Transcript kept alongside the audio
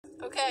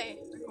Okay,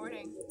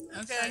 recording.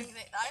 Okay.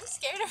 I'm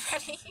scared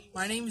already.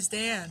 My name's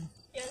Dan.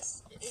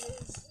 Yes, it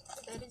is.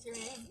 That is your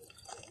name.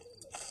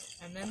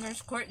 And then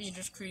there's Courtney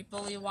just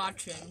creepily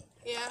watching.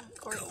 Yeah,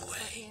 Courtney. Go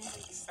away.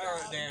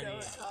 Stop, Danny.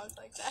 don't talk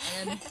like that.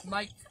 And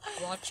Mike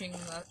watching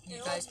you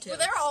guys too. Well,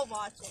 they're all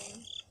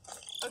watching.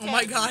 Okay. Oh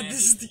my god,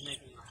 this is the...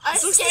 I'm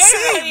This looks scared the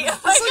same. already. Oh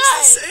This my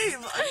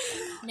looks god. the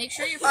same. Make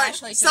sure your Alright,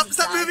 flashlight stop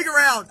doesn't die. moving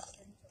around.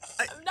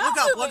 not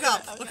Look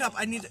up. moving. Look up.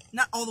 I need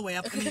not all the way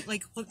up. I need,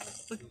 like, look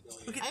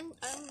at...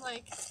 I'm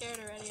like scared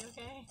already.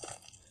 Okay.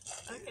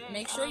 Okay.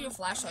 Make sure your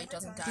flashlight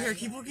doesn't die. Here,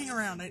 keep looking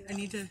around. I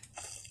need to...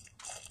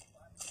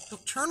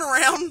 Don't turn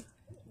around.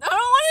 I don't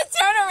want to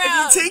turn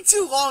around. If you take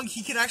too long,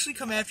 he can actually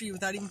come after you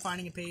without even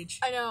finding a page.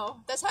 I know.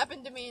 That's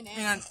happened to me and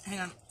Anne. Hang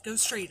on. Go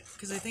straight,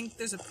 because I think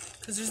there's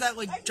there's that,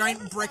 like,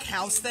 giant brick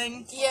house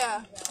thing.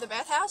 Yeah. The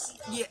bathhouse?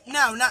 Yeah,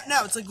 no.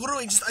 It's, like,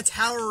 literally just a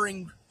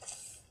towering...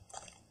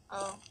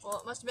 Oh, well,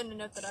 it must have been a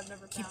note that I've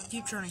never found.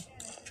 Keep turning.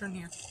 Turn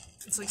here.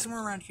 It's, like,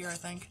 somewhere around here, I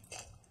think.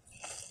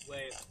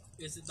 Wait,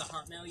 is it the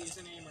Hotmail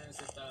username or is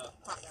it the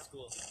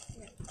school?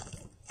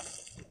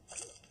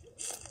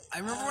 I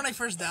remember when I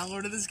first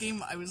downloaded this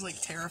game, I was,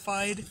 like,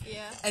 terrified.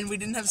 Yeah. And we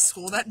didn't have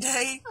school that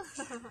day.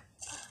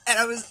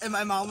 And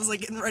my mom was,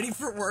 like, getting ready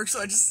for work, so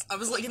I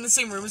was, like, in the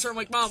same room as her. I'm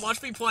like, Mom,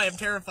 watch me play. I'm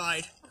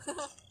terrified.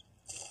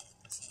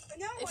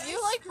 If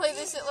you like play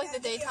this at like the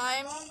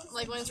daytime,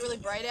 like when it's really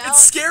bright out,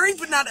 It's scary,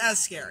 but not as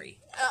scary.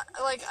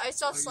 like I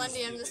saw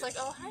Slendy, I'm just like,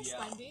 oh hi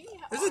Slendy.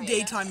 There's a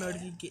daytime mode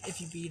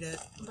if you beat it.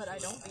 But I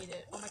don't beat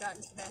it. Oh my god,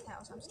 it's the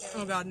bathhouse. I'm scared.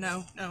 Oh god,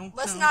 no.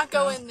 Let's no, not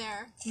go no, in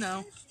there.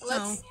 No.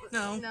 Let's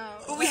No. no.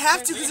 But we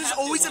have to because there's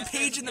always a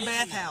page in the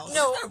bathhouse.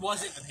 No, There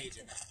wasn't a page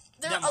in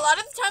there. a lot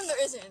of the time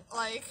there isn't.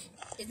 Like,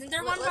 Isn't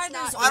there one by let's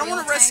those not- I don't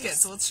want oil to risk it,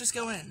 tanks? so let's just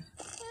go in.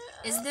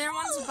 Isn't there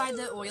ones by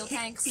the oil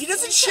tanks? He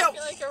doesn't we show. check,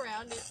 like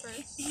around it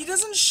first. He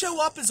doesn't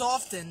show up as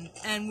often,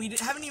 and we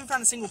haven't even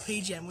found a single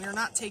page yet. And we are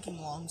not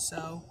taking long,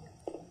 so.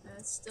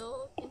 It's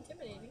still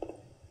intimidating.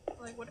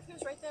 Like, what if he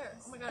was right there?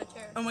 Oh my god, a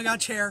chair. Oh my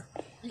god, chair.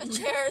 A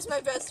chair is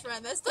my best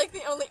friend. That's like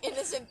the only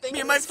innocent thing. Me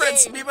in and my this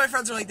friends. game. Me and my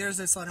friends are like, "There's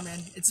this Slender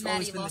Man." It's always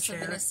Maddie been the lost of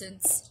chair.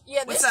 innocence.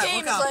 Yeah, What's this that?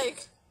 game Look is up.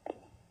 like.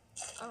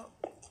 Oh,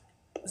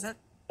 Is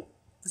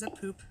that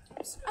poop? I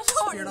don't Smeared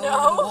all over the know.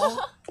 wall?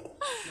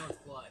 No, it's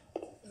blood.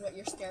 What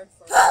you're scared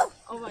for?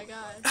 Oh my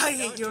god. I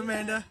hate you,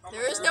 Amanda.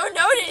 There is no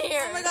note in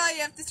here. Oh my god,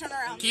 you have to turn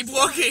around. Keep So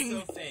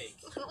looking. fake.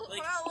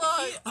 Like,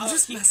 Look. I'm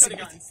just he messing could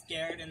have with gotten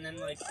scared and then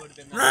like would have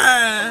been. Oh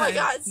my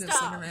god, No, stop.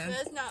 Slender Man.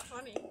 That's not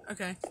funny.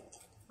 Okay.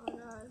 Oh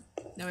god.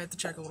 Now we have to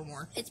check a little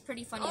more. It's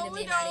pretty funny Oh, to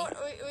we me, Maddie.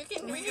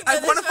 don't. We can I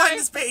go want to this find way.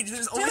 this page.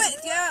 There's Do always. it,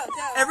 go.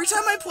 Every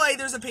time I play,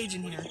 there's a page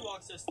in here. You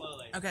walk so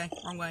slowly. Okay,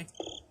 wrong way.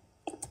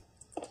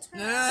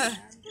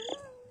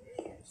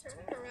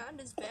 Turning around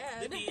is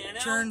bad.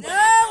 Turn. No,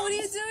 what are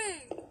you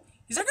doing?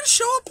 He's not gonna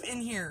show up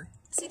in here.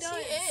 He does.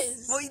 He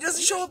is. Well, he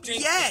doesn't show up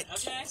Jinx yet.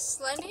 it, okay?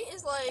 Slendy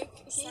is like.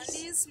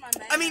 Slendy is my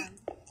man. I mean,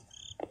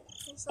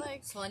 He's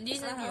like.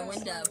 Slendy's in your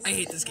window. I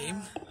hate this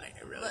game.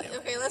 I really do.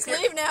 Okay, let's Here,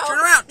 leave now. turn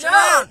around, turn no!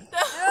 around.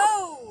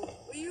 No!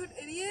 Are you an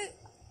idiot?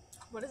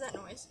 What is that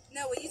noise?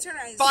 No, when you turn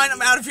around. Fine,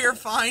 I'm out of here.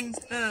 Fine.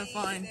 No,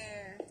 fine.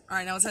 There. All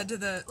right, now let's head to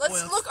the.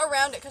 Let's oil. look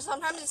around it, because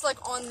sometimes it's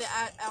like on the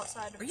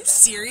outside of Are you the bed.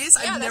 serious?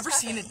 Yeah, I've that's never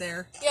seen happened. it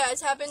there. Yeah,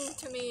 it's happened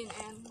to me and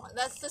Anne.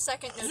 That's the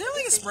second note. Isn't there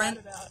like a that they sprint?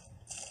 found About.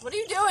 What are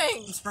you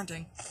doing? I'm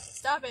sprinting.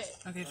 Stop it.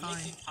 Okay, What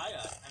makes fine. you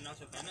tired and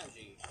not of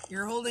energy?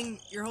 You're holding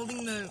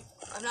the.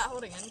 I'm not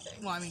holding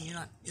anything. Well, I mean, you're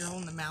not. You're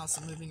holding the mouse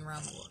and moving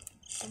around the world.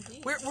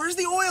 Indeed. Where's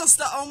the oil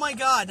stuff? Oh my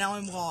god! Now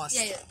I'm lost.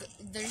 Yeah,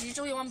 there's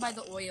usually one by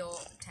the oil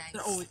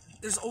tanks.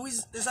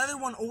 There's either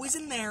one always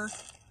in there. Or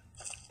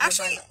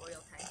Actually, by the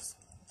oil tanks.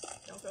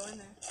 Don't go in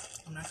there.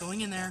 I'm not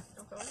going in there.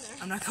 Don't go in there.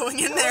 I'm not going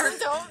in there.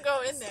 Don't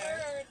go in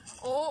there.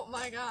 Oh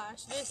my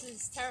gosh, this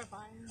is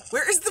terrifying.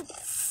 Where is the?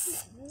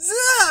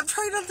 I'm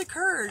trying not to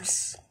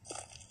curse.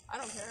 I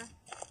don't care.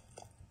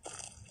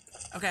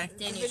 Okay.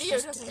 Danny, video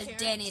doesn't care.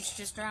 Danny, it's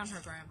just around her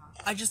grandma.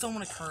 I just don't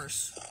want to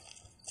curse.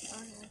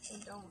 Okay, so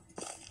don't.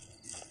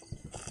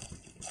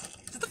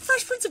 Is it the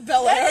Fresh Prince of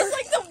Bel That Air? is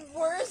like the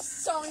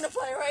worst song to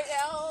play right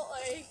now.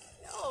 Like,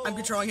 no. I'm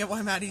controlling it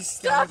while Maddie's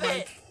Stop yelling at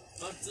it. Mike.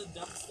 What's the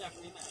dumb stuff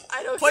remake?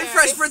 I don't Play care.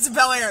 Fresh Prince of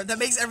Bel Air. That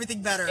makes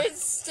everything better.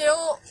 It's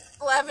still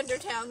Lavender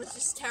Town, which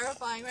is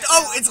terrifying right now.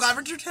 Oh, it's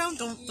Lavender Town.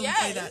 Don't yes.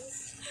 play that.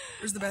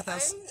 Where's the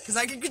bathhouse? I'm- Because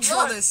I can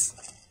control Look. this.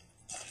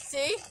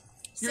 See?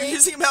 You're See?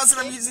 using a mouse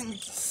and I'm See? using.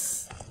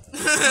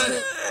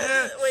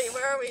 Wait,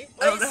 where are we?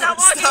 I don't Wait, know. stop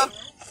walking. Stop.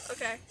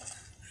 Okay.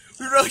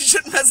 We really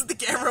shouldn't mess with the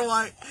camera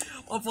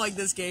while playing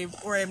this game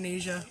or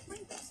Amnesia.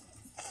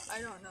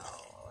 I don't know.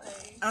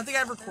 Like, I don't think I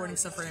have recording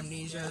stuff for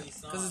Amnesia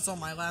because it's on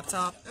my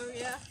laptop, oh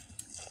yeah.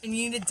 and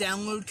you need a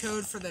download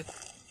code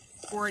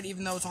for it,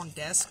 even though it's on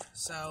disk.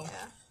 So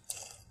Yeah.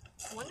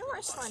 I wonder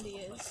where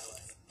Slendy is.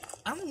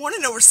 I don't want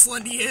to know where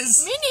Slendy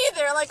is. Me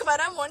neither. Like, but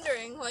I'm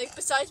wondering. Like,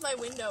 besides my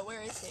window,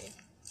 where is he?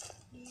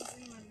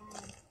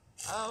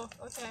 Oh,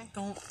 okay.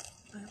 Don't.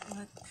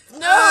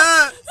 No.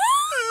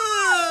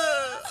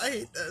 I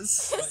hate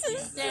this. This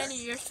is.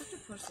 Danny, you're such a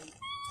pussy.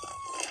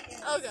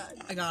 Oh god.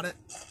 I got it.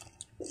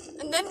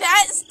 And then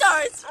that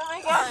starts. Oh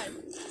my god.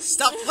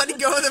 Stop letting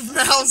go of the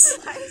mouse.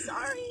 I'm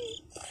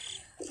sorry.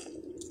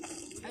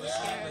 I'm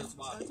scared.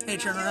 Don't Hey,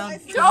 turn around.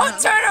 Don't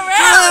turn around.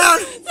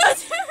 around. Don't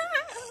turn around.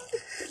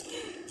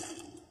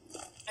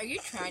 Are you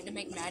trying to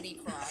make Maddie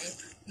cry?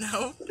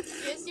 No.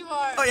 Yes, you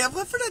are. Oh, you have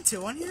Left 4 Dead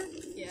 2 on here?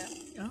 Yeah.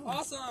 Oh.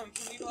 Awesome.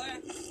 Can we play?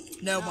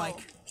 No, No.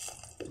 Mike.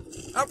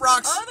 Oh,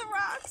 rocks. Oh, the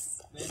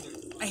rocks.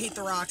 I hate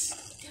the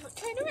rocks. Don't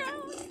turn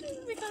around.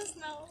 Because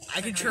no.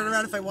 I can turn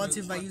around if I want to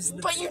if I use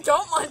the... But you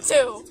don't want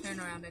to. Turn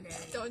around and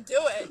Daddy. Don't do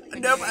it.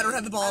 Nope, I don't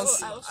have the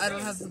balls. I will I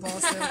don't have the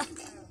balls to. I'm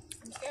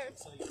scared.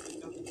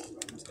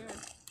 I'm scared.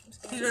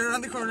 He's right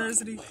around the corner,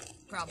 isn't he?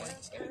 Probably.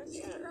 I'm scared. I'm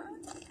scared.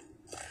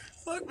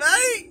 Fuck,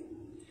 Maddie!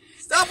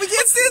 Stop, we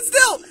can't stand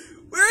still!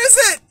 Where is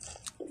it?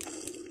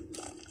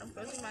 I'm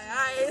closing my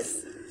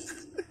eyes.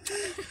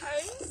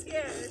 I'm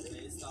scared.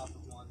 Based off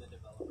of one of the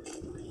developers'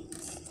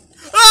 dreams.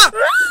 Ah!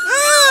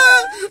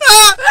 Ah!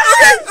 Ah!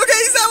 Okay,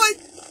 he's that way!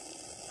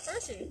 Where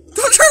is he?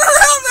 Don't turn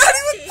around,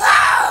 Maddie!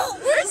 Wow!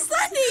 Where's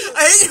Slendy? I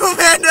hate you,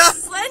 Amanda!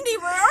 Slendy,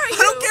 where are you?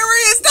 I don't care where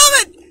he is, stop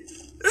it!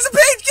 There's a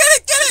page, get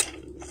it!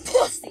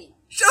 Pussy.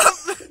 Shut up!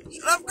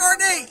 Shut up,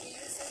 Courtney!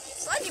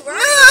 Slendy, where are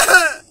you?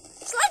 Ah!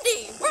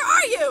 Slendy, where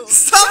are you?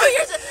 Stop Oh, it!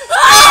 here's a...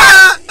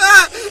 Ah!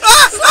 Ah!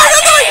 Ah! Not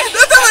that way!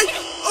 Not that way!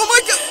 Oh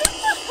my god!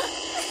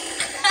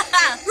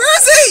 Where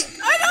is he?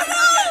 I don't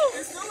know!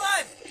 You're still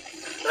alive.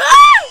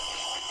 Ah!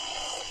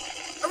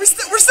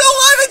 We're still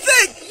alive, I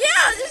think!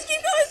 Yeah, just keep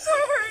going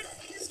forward.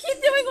 Just keep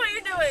doing what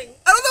you're doing.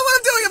 I don't know what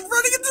I'm doing, I'm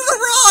running into the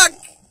rock!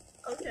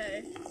 Okay.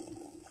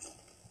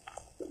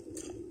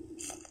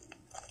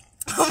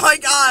 Oh my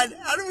god,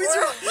 how do we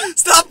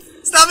Stop!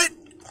 Stop it!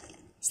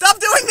 Stop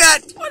doing that!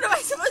 What am I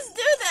supposed to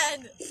do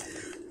then?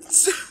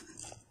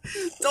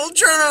 Don't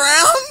turn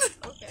around!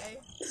 Okay.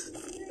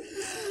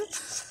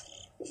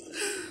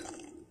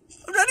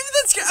 I'm not even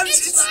that scared. I'm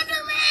It's just...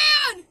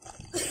 Slenderman!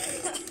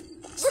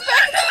 We're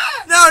back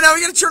there! No,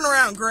 we gotta turn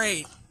around.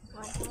 Great.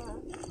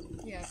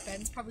 Yeah,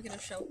 Ben's probably gonna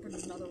show up in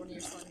another one of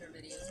your Slender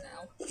videos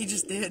now. He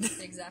just did.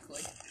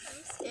 Exactly.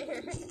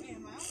 Scared.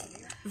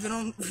 We've been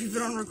on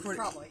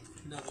recording. Probably.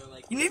 No, they're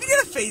like. You need to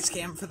get a face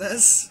cam for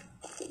this.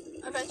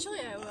 Eventually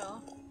I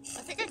will.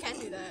 I think I can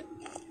do that.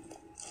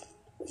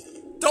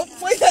 Don't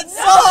play that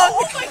song!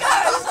 Oh my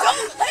gosh!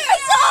 Don't play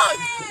that song!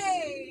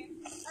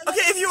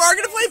 Okay, if you are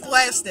gonna play,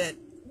 blast it.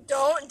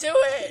 Don't do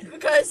it,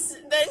 because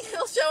then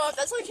he'll show up.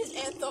 That's like his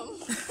anthem.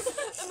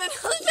 And then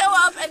he'll show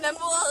up, and then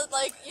we'll,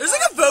 like, you There's know.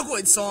 like a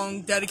Vocoid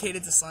song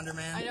dedicated to Slender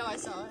Man. I know, I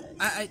saw it.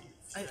 I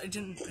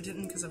didn't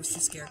because I was too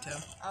scared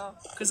to. Oh.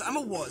 Because I'm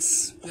a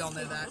wuss. We all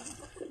know that.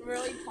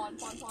 Really? Pawn.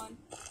 Oh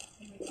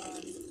my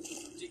god.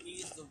 To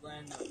ease the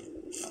random.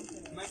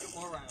 Make it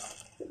more random.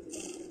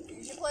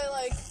 You should play,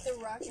 like, the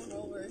rock and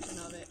roll version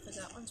of it, because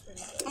that one's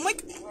pretty good. I'm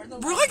like,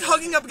 we're like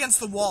hugging up against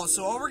the wall,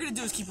 so all we're gonna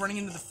do is keep running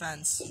into the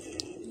fence.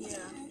 Yeah.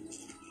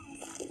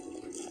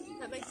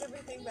 That makes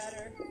everything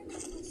better.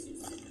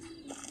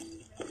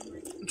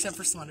 Except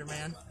for Slender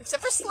Man.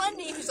 Except for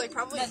Slendy, who's, like,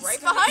 probably That's right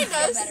gonna behind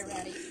feel us. better,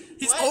 Maddie.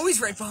 He's What? always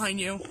right behind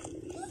you.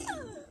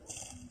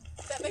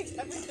 That makes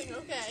everything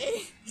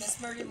okay. This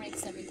murder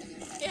makes everything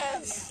okay.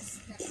 Yes.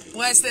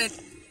 Blast it.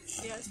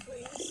 Yes,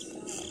 please.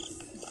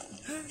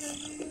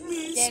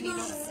 Daddy,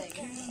 don't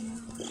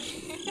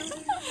sing.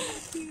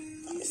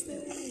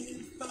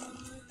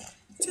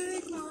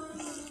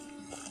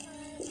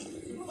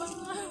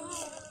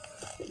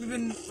 We've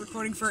been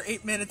recording for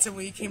 8 minutes and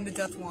we came to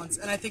death once,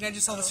 and I think I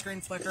just saw the screen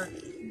flicker.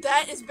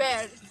 That is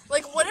bad.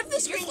 Like, what if the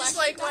screen just,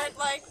 like, went,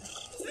 like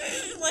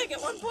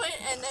at one point,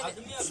 and then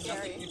it's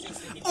scary.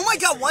 Oh my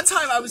god, one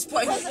time I was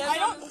playing... Because I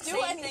don't do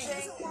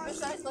anything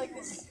besides, like,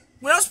 this.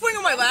 When I was playing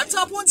on my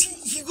laptop once,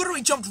 he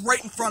literally jumped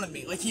right in front of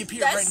me. Like, he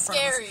appeared right in That's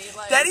front of scary. us.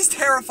 Like, That is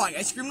terrifying.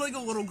 I screamed like a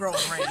little girl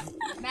and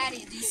ran.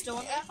 Maddie, do you still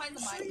want me to find the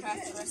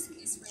Minecraft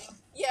recipe screen?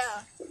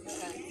 yeah.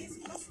 Okay.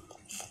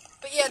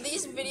 But yeah,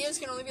 these videos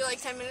can only be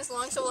like 10 minutes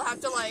long, so we'll have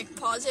to like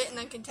pause it and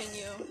then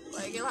continue.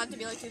 Like, it'll have to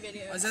be like 2 Why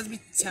videos. does that have to be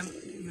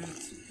 10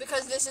 minutes?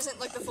 Because this isn't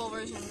like the full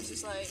version. This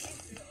is like,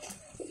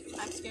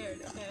 I'm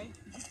scared, okay?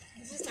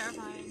 This is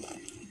terrifying.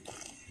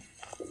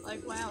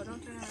 Like, wow,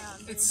 don't turn around.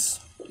 Dude. It's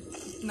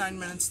 9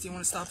 minutes. Do you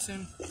want to stop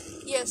soon?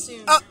 Yeah,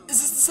 soon. Oh,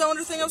 is this the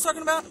cylinder thing I was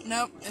talking about?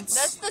 Nope, it's...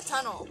 That's the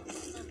tunnel.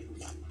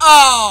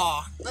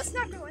 Oh, Let's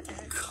not go in there.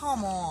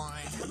 come on.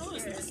 Tunnel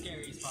isn't the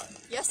scariest part.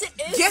 Yes, it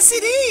is. Yes, it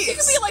It could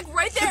is! be like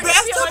right there. The It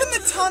could be, bathtub like-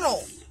 in the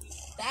tunnel.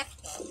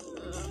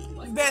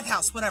 Bathtub.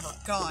 Bathhouse, whatever.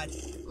 God.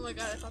 Oh my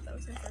god, I thought that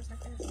was him for a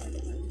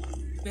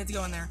second. We have to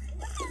go in there.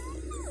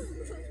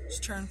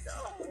 Just turn.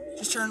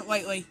 Just turn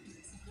lightly.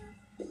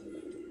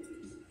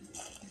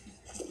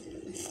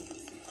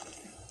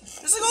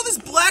 There's like all this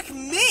black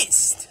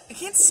mist. I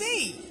can't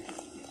see.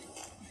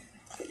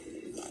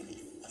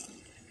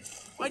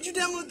 Why'd you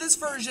download this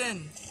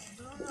version?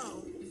 I don't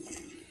know.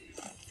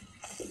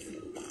 I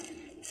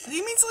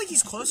think it means like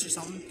he's close or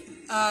something.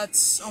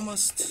 It's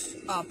almost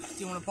up. Do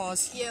you want to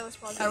pause? Yeah, let's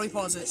pause it. How do we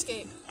pause it?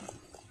 Escape.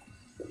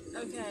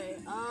 Okay,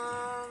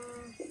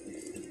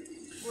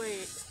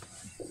 wait.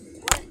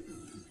 What?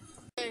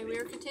 Okay, we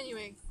are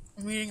continuing.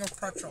 I'm eating a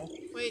pretzel.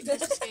 Wait,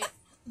 let's escape.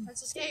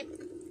 Let's escape.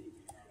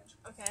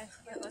 Okay,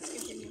 let's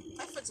continue.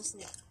 My foot's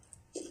asleep.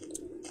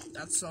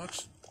 That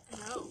sucks.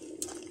 No.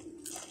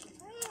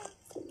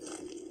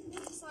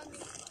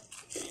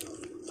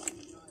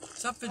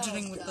 Stop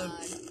fidgeting with the.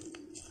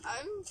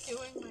 I'm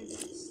doing my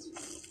best.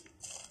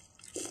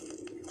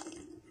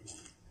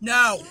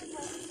 No!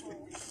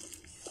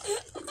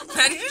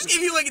 Patty just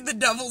gave you like the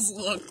devil's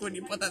look when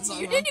you put that song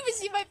You on. didn't even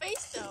see my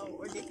face though,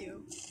 or did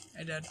you?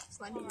 I did.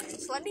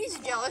 Slendy's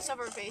jealous of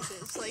our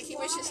faces. Like, he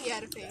wishes he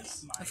had a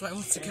face. That's why he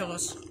wants to kill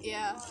us.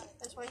 Yeah,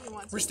 that's why he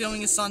wants We're it.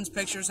 stealing his son's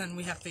pictures and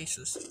we have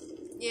faces.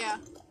 Yeah.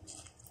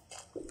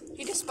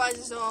 He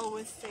despises all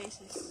with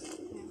faces.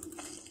 Yeah.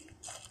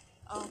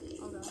 Oh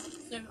god.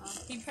 No,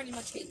 he pretty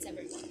much hates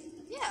everyone.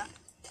 Yeah.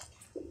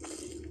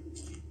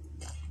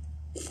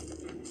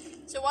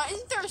 So why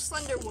isn't there a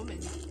slender woman?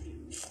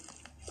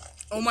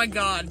 Oh my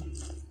god.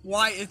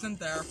 Why isn't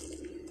there?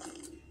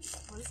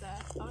 What is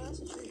that? Oh, that's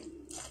a tree.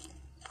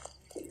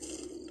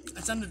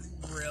 That sounded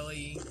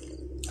really,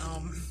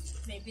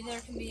 Maybe there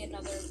can be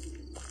another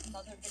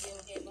video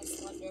game with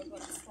Slender, but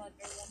a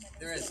Slender woman.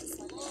 There is.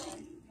 instead of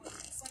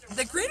Slender Man.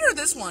 The creator of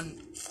this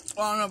one,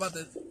 well, I don't know about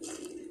this,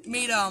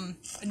 made, a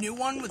new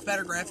one with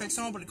better graphics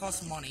and all, but it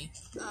costs money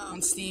Oh.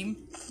 on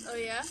Steam. Oh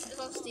yeah? It's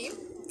on Steam?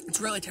 It's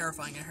really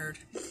terrifying, I heard.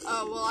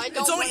 Oh, well, I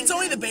don't It's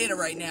only the beta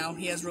right now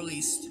he has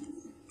released.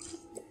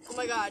 Oh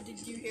my god,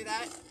 did you hear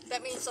that?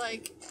 That means,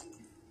 like,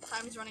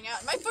 time is running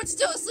out. My foot's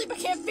still asleep, I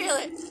can't feel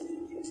it!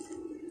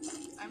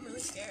 I'm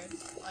really scared.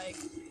 Like,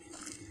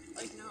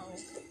 no.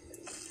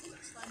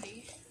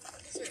 Slendy.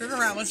 Turn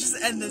around, let's just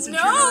end this and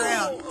No! turn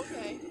around.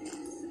 Okay.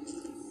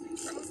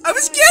 I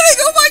was kidding!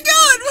 Oh my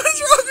god! What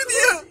is wrong with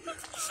you?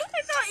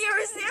 I thought you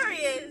were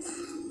serious!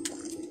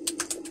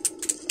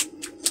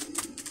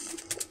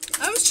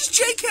 I was just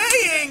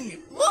JKing!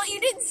 Well, you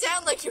didn't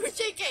sound like you were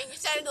JKing. You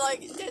sounded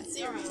like dead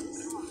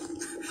serious.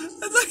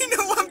 That's how you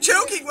know I'm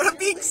joking when I'm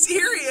being I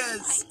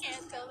serious.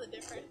 can't tell the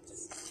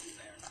difference.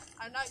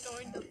 I'm not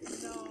going to.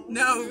 No.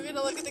 No. We're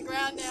gonna look at the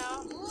ground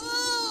now.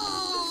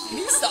 Can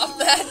you stop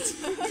that?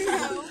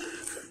 No.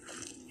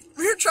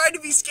 We're trying to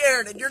be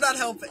scared and you're not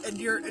helping. And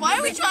you're. Why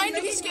are we trying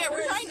to be scared?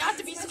 We're trying not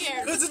to be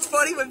scared. Because it's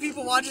funny when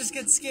people watch us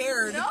get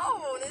scared.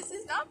 No, this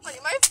is not funny.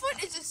 My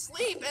foot is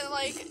asleep and,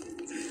 like,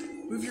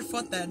 Move your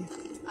foot then.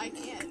 I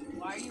can't.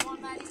 Why are you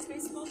on Maddie's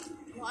Facebook?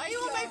 Why are you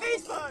on my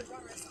Facebook?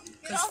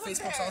 Get Because off of Facebook's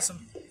there. awesome.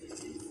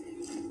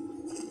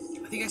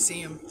 I think I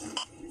see him.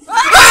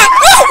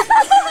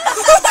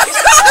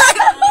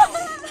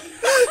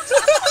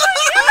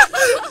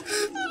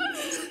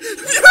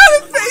 You had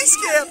a face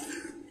cam!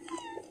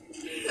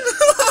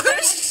 Oh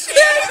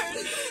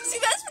shit! See,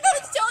 that's what I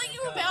was telling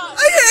you about.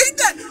 I hate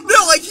that!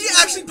 No, like he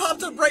actually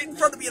popped up right in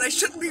front of me and I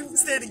shouldn't be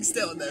standing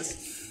still in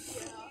this.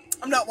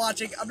 I'm not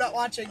watching. I'm not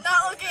watching.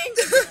 Not looking.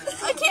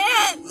 I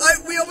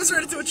can't. We almost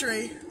ran into a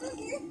tree.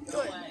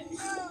 Good.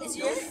 Is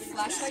your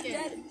flashlight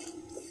dead?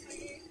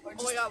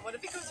 Oh my god, what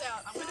if he goes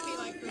out? I'm gonna be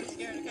like really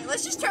scared. Okay,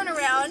 let's just turn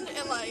around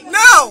and like.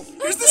 No!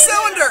 Here's the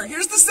cylinder!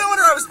 Here's the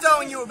cylinder I was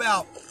telling you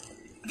about.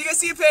 I think I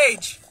see a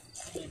page.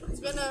 It's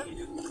gonna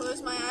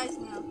close my eyes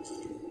now.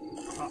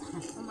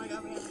 Oh my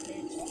god, we have a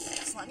page.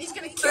 Excellent. He's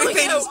gonna kill 3 you.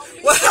 pages.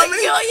 He's What? How gonna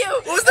many? kill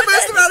you. What was the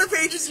most amount of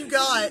pages you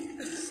got?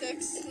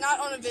 6. Not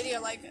on a video,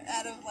 like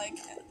out of like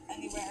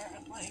anywhere.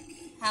 Like.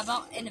 How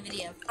about in a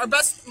video?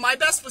 My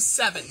best was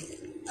 7.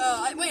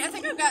 Wait, I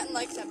think I've gotten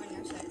like 7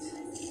 or 6.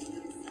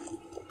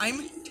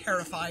 I'm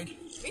terrified.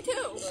 Me too.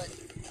 Oh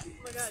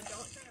my god,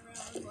 don't turn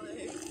around.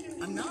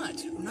 Like. I'm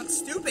not. I'm not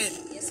stupid.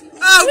 Yes, you are.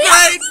 Oh,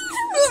 great!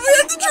 We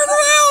have to turn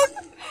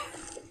around!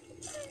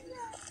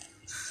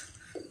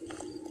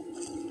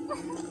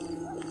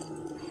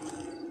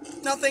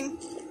 Nothing.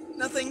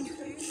 Nothing.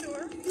 Are you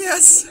sure?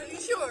 Yes. Are you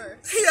sure?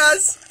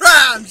 Yes.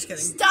 Ah, I'm just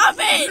kidding. Stop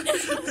it!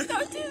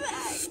 Don't do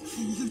that.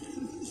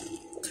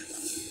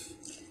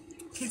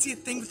 Can't see a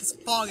thing with this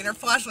fog, and our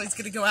flashlight's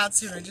gonna go out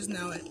soon. I just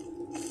know it.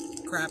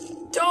 Crap.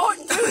 Don't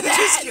do I'm that.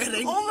 just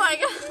kidding. Oh my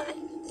god.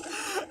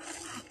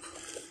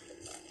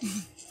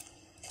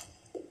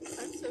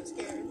 I'm so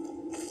scared.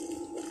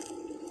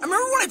 I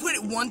remember when I played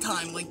it one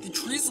time, like the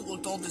trees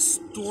looked all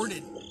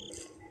distorted.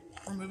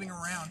 We're moving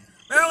around.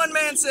 Marilyn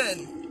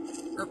Manson.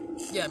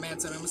 Yeah,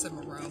 Manson. I almost said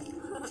Monroe.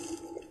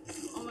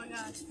 Oh my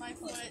gosh, my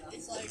foot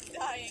is like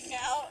dying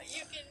now.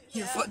 You can.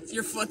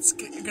 Your foot's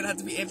gonna have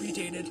to be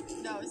amputated.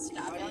 No,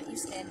 stop Why don't you it.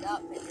 stand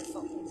up and your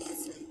phone will be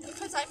asleep?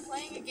 Because I'm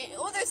playing a game.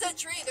 Oh, there's that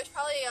tree. There's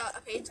probably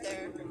a page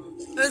there.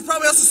 There's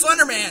probably also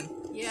Slender Man.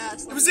 Yeah,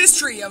 it's It was this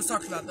tree I was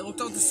talking about that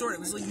looked all distorted. It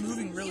was like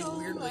moving really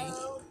weirdly.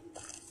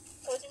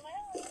 Closing my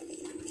eyes.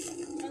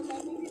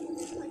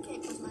 I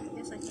can't close my eyes.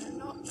 Yes, I can.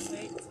 No,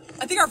 wait.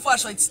 I think our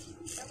flashlight's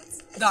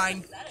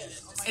dying.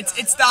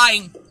 It's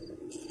dying.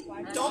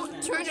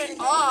 Don't turn it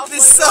off.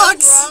 This like,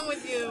 sucks. What's wrong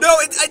with you? No,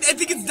 I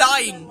think it's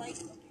dying.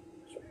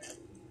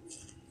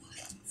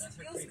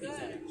 Feels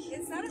good.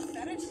 It's not a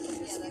fetish. It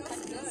just Yeah, that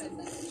kind of feels is a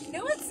good. fetish.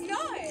 No, it's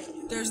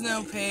not. There's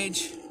no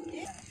page.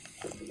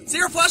 See,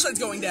 our flashlight's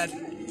going dead. I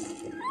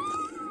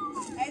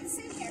had the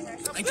same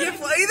hairbrush. I can't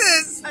play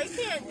this. I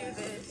can't do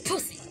this.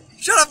 Pussy.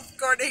 Shut up,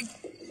 Courtney.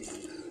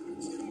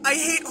 I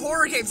hate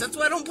horror games. That's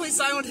why I don't play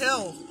Silent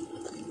Hill.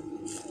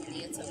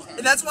 It's okay.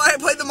 And that's why I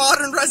play the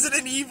modern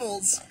Resident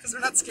Evils. Because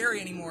they're not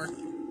scary anymore.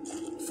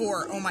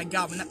 4. Oh my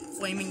god, when that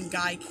flaming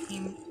guy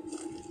came...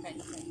 Hey,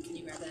 can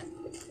you grab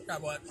that?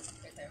 Grab what?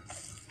 Right there.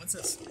 What's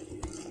this?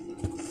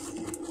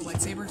 A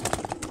lightsaber?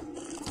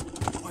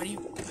 Why do you...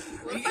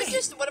 What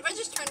if I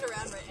just turned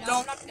around right now? Don't.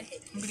 I'm not gonna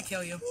hit you. I'm gonna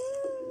kill you.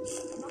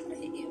 I'm not gonna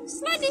hit you.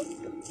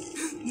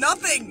 Slendy!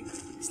 Nothing!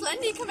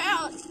 Slendy, come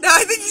out! No,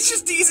 I think he's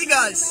just teasing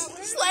us.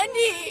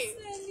 Slendy!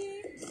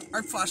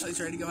 Our flashlight's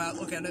ready to go out.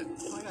 Look at it.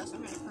 Oh my gosh,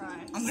 I'm gonna cry.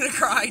 I'm gonna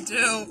cry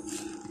too.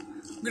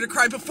 I'm gonna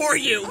cry before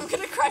you. I'm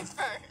gonna cry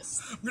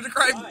first. I'm gonna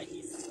cry. Why?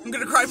 I'm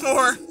gonna cry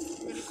more. I'm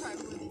gonna cry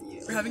more than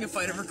you. We're having a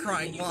fight over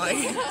crying. Why?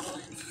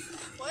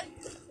 What?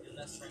 Your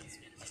best friend's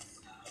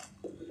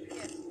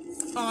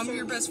Oh, I'm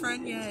your best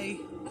friend. Yay.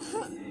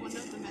 One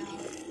of the many.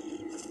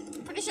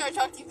 I'm pretty sure I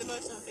talk to you the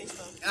most on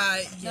Facebook. No,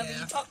 but Yeah.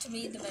 you talk to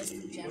me the most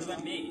in What general.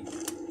 about me?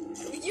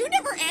 You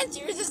never answer.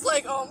 You're just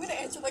like, oh, I'm gonna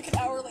answer like an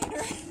hour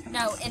later.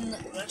 No, in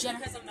That's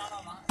general, because I'm not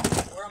online.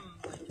 Or I'm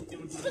like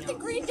doing But something the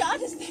else. green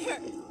dot is there.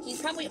 he's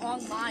probably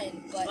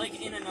online, but Like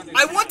in another.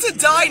 I want to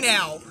die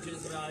now.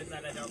 Just realize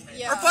that I don't pay.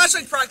 Yeah. Our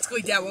flashlight's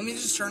practically dead. Want me to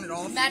just turn it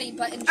off? Maddie,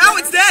 but in Ow, general,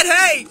 it's dead.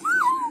 Hey.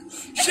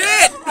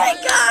 Shit. Oh my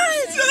god!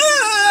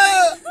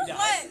 Ah! Yeah.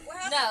 What? What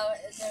happened? No,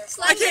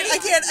 they're I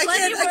can't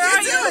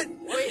do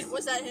it. Wait,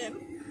 was that him?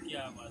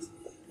 Yeah, it was.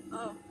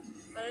 Oh,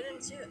 but I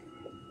didn't see it.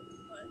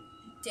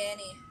 What?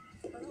 Danny.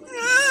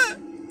 Ah!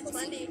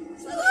 Slendy.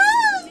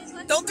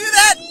 Slendy. Don't do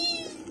that.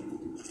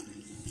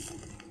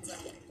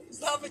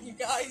 Stop it, you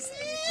guys.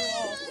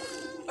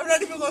 I'm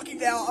not even looking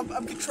now.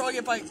 I'm controlling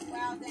it by...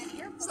 Wow, Danny,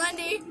 you're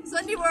Slendy.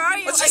 Slendy, where are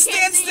you? Let's just I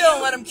can't stand see still and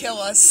you. let him kill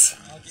us.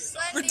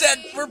 Slendy. We're dead.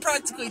 We're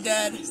practically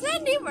dead.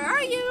 Slendy, where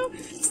are you?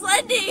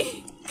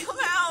 Slendy, come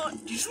out.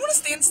 Do you just want to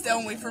stand still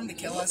and wait for him to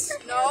kill us?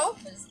 No.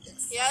 Because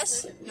it's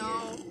Yes.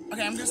 No.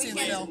 Okay, I'm gonna stand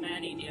can't- still.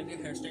 Maddie, do you have your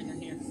hair straightener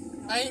here?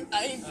 I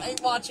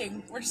ain't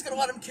watching. We're just gonna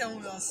let him kill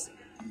us.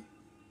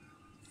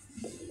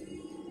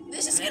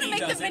 This is Maybe gonna he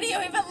make the doesn't.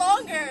 video even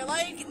longer.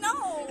 Like,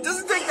 no. It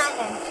doesn't take that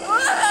long.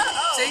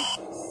 Oh. See?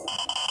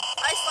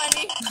 Hi,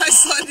 Slendy. Hi,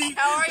 Slendy.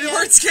 How are We ya?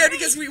 weren't scared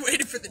because we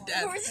waited for the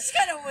death. We're just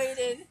kind of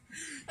waited.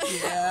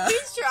 Yeah. We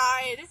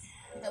tried.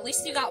 at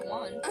least you got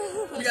one.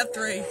 We got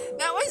 3.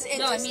 That was interesting.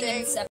 No, I mean in 7.